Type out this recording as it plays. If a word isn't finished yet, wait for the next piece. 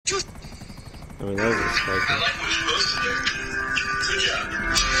I mean, that was a spike.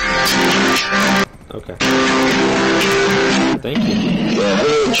 Okay. Thank you.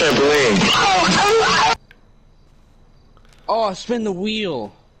 Trampoline. Oh, spin the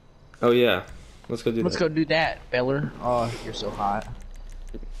wheel. Oh yeah. Let's go do that. Let's go do that, feller. Oh, you're so hot.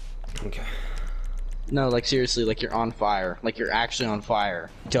 Okay. No, like seriously, like you're on fire. Like you're actually on fire.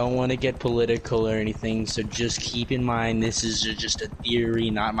 Don't want to get political or anything, so just keep in mind this is just a theory,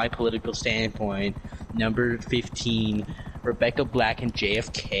 not my political standpoint. Number 15, Rebecca Black and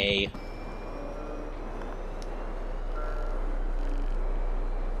JFK.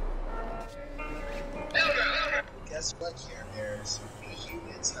 Guess what, Care Bears? We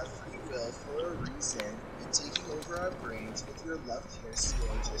humans have free will for a reason, and taking over our brains with your left hemisphere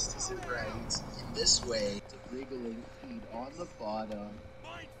just isn't right. In this way, the wriggling feet on the bottom.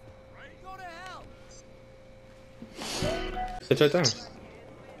 Go to hell! It's right there.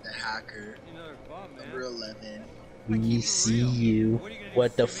 The hacker, number 11. We see you.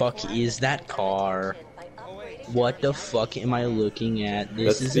 What the fuck is that car? What the fuck am I looking at?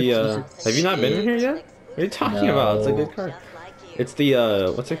 This That's is the, a have you not been in here yet? What are you talking about? It's a good car. It's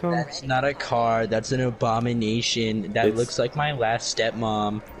the, what's it called? That's not a car. That's an abomination. That looks like my last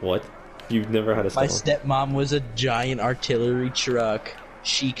stepmom. What? You've never had a My stepmom? stepmom was a giant artillery truck.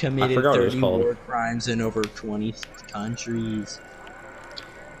 She committed forgot what it was 30 called. war crimes in over 20 countries.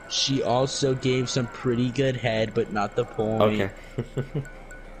 She also gave some pretty good head, but not the point. Okay.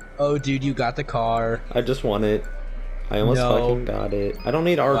 Oh, dude, you got the car. I just want it. I almost No. fucking got it. I don't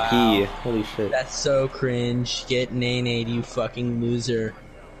need RP. Wow. Holy shit. That's so cringe. Get nay-nayed, you fucking loser.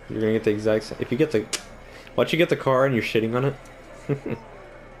 You're gonna get the exact same. If you get the... Once you get the car and you're shitting on it?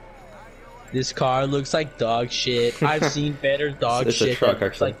 This car looks like dog shit. I've seen better dog It's a shit truck, that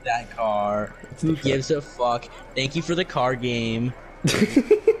looks actually. like that car. It's Who the truck. gives a fuck? Thank you for the car game.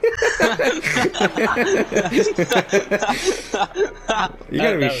 You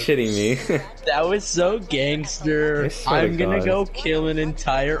gotta be shitting me. That was so gangster. I swear to I'm gonna God. go kill an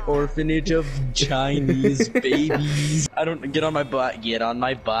entire orphanage of Chinese babies. I don't get on my bike. Get on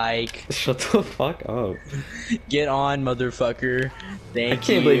my bike. Shut the fuck up. Get on, motherfucker. Thank I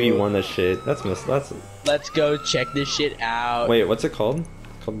can't believe you won this shit. That's Let's go check this shit out. Wait, what's it called?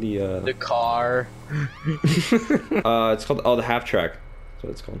 It's called The car. it's called the half track. That's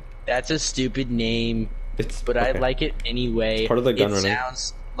what it's called. That's a stupid name, It's but I like it anyway. It's part of the gun it running.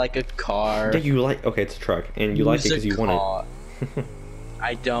 sounds like a car. Yeah, you like. Okay, it's a truck, and you like it because you want it.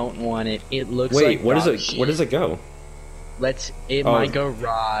 I don't want it. It looks Wait, like what is dog it? shit. Where does it go? Let's. It Oh. my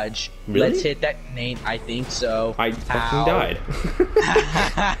garage. Really? Let's hit that name. I think so. I fucking Ow.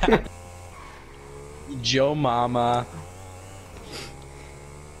 died. Joe Mama.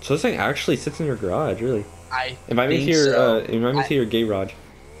 So this thing actually sits in your garage, really? I Invite me think to your so. invite me to your gay garage.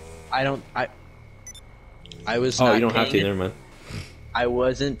 I don't. I was. Oh, not you don't have to. paying- Never mind. I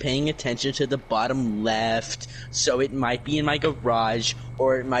wasn't paying attention to the bottom left, so it might be in my garage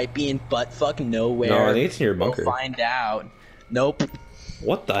or it might be in buttfuck nowhere. No, I think it's in your bunker. We'll find out. Nope.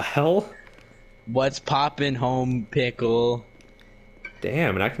 What the hell? What's poppin', home pickle?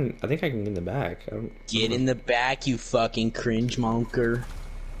 Damn, and I think I can get in the back. Get in the back, you fucking cringe monker.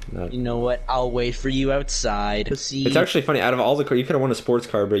 No. You know what? I'll wait for you outside. See, It's actually funny. Out of all the cars, you could have won a sports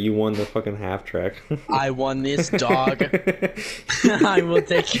car, but you won the fucking half track. I won this dog. I will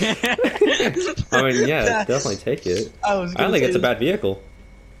take it. I mean, yeah, definitely take it. I I don't think it's a bad vehicle.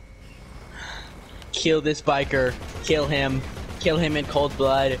 Kill this biker. Kill him. Kill him in cold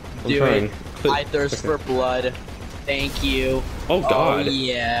blood. Do trying. it. I thirst for blood. Thank you. Oh god. Oh,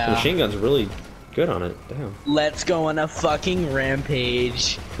 yeah. The machine gun's really good on it. Damn. Let's go on a fucking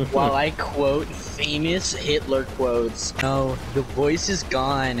rampage while I quote famous Hitler quotes. No, the voice is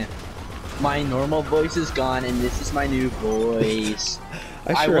gone. My normal voice is gone, and this is my new voice.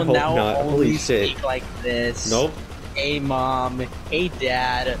 I sure will hope now not. only Holy shit. speak like this. Nope. Hey mom, hey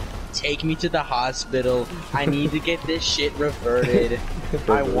dad, take me to the hospital. I need to get this shit reverted.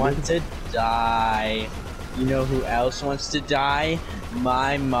 I want to die. You know who else wants to die?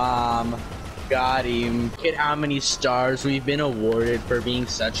 My mom. Got him. Look at how many stars we've been awarded for being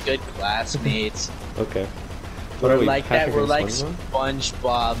such good classmates. Okay. We're like that. We're like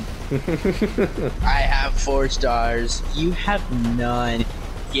SpongeBob. I have 4 stars. You have none.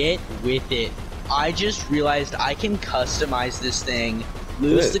 Get with it. I just realized I can customize this thing.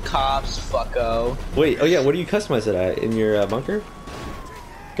 Lose Good. the cops, fucko. Wait, oh yeah, what do you customize it at? In your bunker?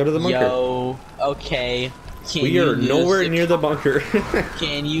 Go to the bunker. Yo, okay. Can We you are lose nowhere near the bunker.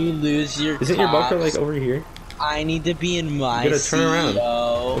 Can you lose your Isn't your bunker cops? like over here? I need to be in my You gotta turn around.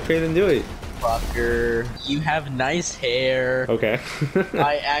 CO. Okay, then do it. Fucker, you have nice hair. Okay.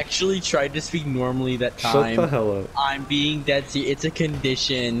 I actually tried to speak normally that time. Shut the hell up. I'm being dead serious. It's a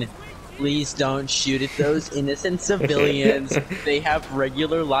condition. Please don't shoot at those innocent civilians. They have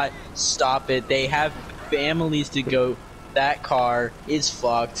regular life. Stop it. They have families to go. That car is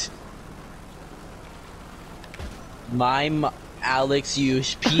fucked. Alex, you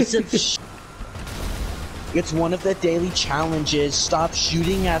piece of sh. It's one of the daily challenges. Stop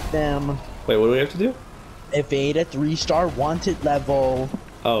shooting at them. Wait, what do we have to do? Evade a 3-star wanted level.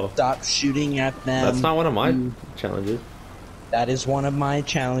 Oh. Stop shooting at them. That's not one of my challenges. That is one of my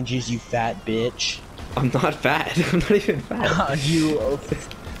challenges, you fat bitch. I'm not fat. I'm not even fat. You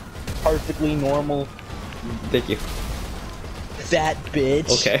perfectly normal Thank you. fat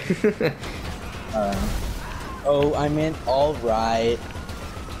bitch. Okay. Oh, I meant alright.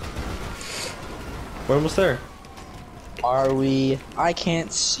 We're almost there. Are we? I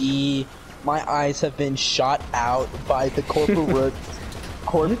can't see. My eyes have been shot out by the corporate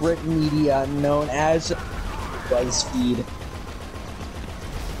media known as BuzzFeed.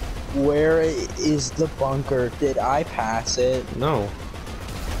 Where is the bunker? Did I pass it? No.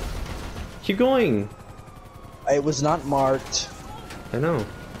 Keep going. It was not marked. I know.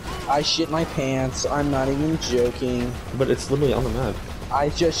 I shit my pants. I'm not even joking. But it's literally on the map. I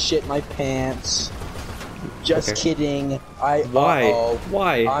just shit my pants. Just kidding. Why?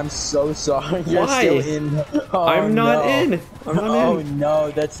 Why? I'm so sorry. You're Why? still in. Oh, I'm not in. I'm not Oh in.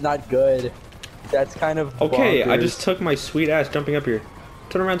 no, that's not good. That's kind of Okay, I bonkers. just took my sweet ass jumping up here.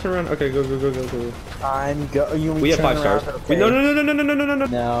 Turn around, turn around. Okay, go, go, go, go, go. You We have 5 stars. Okay. No, no, no, no, no, no, no, no, no.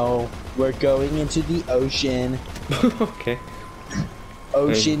 No, we're going into the ocean. Okay.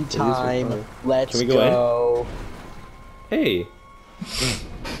 Ocean Hey, time. Let's Can we go Hey.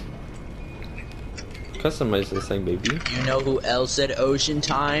 Customize this thing, baby. You know who else said ocean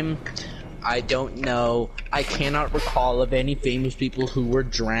time? I don't know. I cannot recall of any famous people who were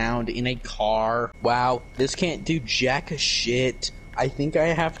drowned in a car. Wow, this can't do jack shit. I think I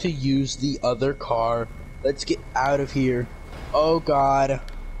have to use the other car. Let's get out of here. Oh god.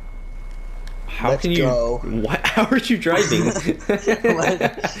 How Let's can you? go. What? How are you driving?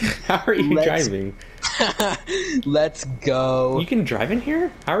 How are you driving? Let's go. You can drive in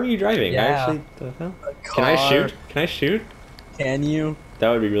here? How are you driving? Yeah. Actually, the hell? Can I shoot? Can I shoot? Can you? That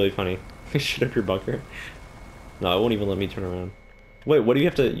would be really funny. Shoot up your bunker. No, it won't even let me turn around. Wait, what do you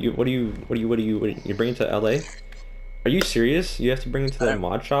have to? You bring it to LA? Are you serious? You have to bring it to the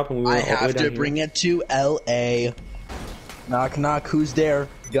mod shop, and we went all the way down I have to bring it to LA. Knock knock. Who's there?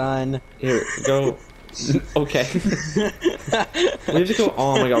 Gun. Here, go. Okay. We have to go.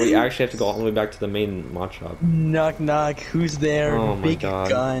 Oh my god, we actually have to go all the way back to the main mod shop. Knock knock. Who's there? Oh my Big god.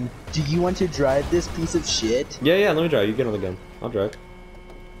 gun. Do you want to drive this piece of shit? Yeah, yeah. Let me drive. You get on the gun. I'll drive.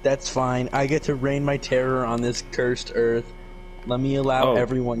 That's fine. I get to rain my terror on this cursed earth. Let me allow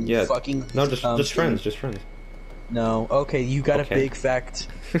everyone. Yeah. Fucking. No, just friends. Just friends. No. Okay, you got Okay. a big fact.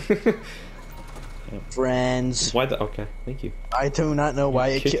 Friends. Why the? Okay, thank you. I do not know why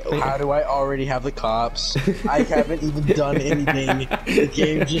it. kicked me. How do I already have the cops? I haven't even done anything. The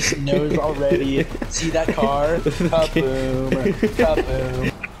game just knows already. See that car? Kaboom!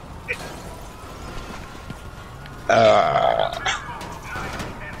 Kaboom!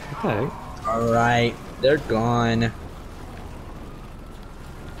 Okay. All right, they're gone.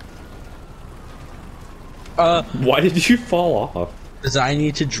 Why did you fall off? Because I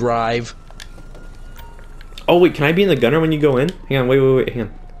need to drive. Oh wait, can I be in the gunner when you go in? Hang on, wait, hang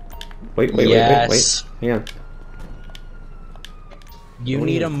on. Wait, Yes. hang on. You What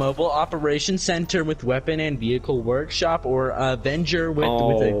do need you- a mobile operations center with weapon and vehicle workshop, or a Avenger with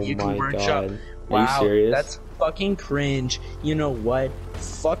a vehicle my workshop. God. Are Wow, you serious? that's fucking cringe. You know what?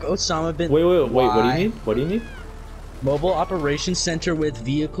 Fuck Osama bin. Wait, what do you Why? need? What do you need? Mobile operations center with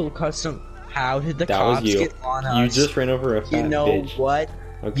vehicle custom. How did the That cops was you. get on us? You just ran over a fat You know bitch. what?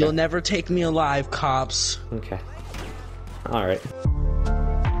 Okay. You'll never take me alive, cops. Okay. Alright.